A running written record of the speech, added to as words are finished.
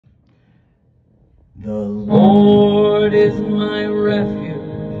The Lord is my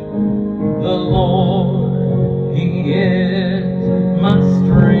refuge, the Lord, He is my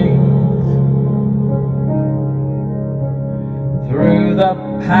strength. Through the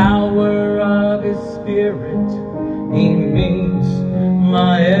power of His Spirit, He meets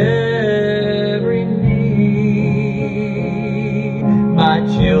my every need. My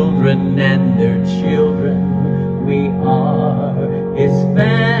children and their children, we are His family.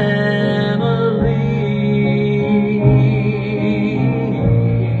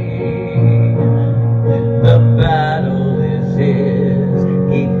 The battle is His,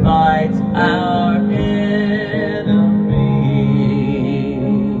 He fights our enemy.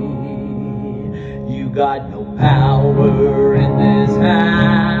 You got no power in this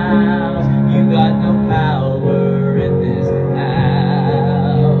house. You got no power in this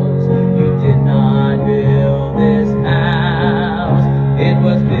house. You did not build this house. It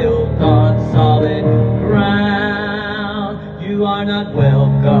was built on solid ground. You are not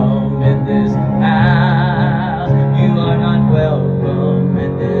welcome in this house. You are not welcome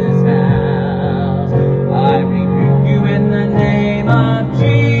in this house. I rebuke you in the name of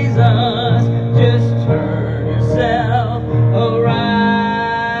Jesus. Just turn yourself around.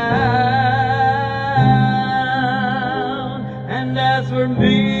 And as for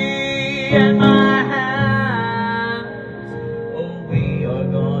me and my house, oh, we are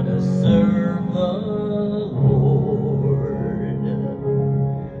gonna serve the Lord.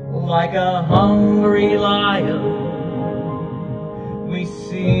 Like a hungry lion, we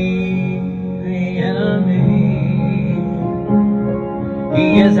see the enemy.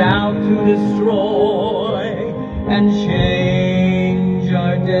 He is out to destroy and change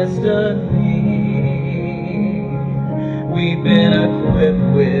our destiny. We've been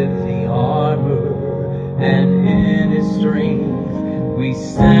equipped with the armor, and in His strength we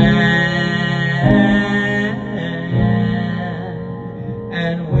stand,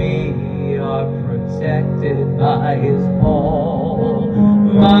 and we are protected by His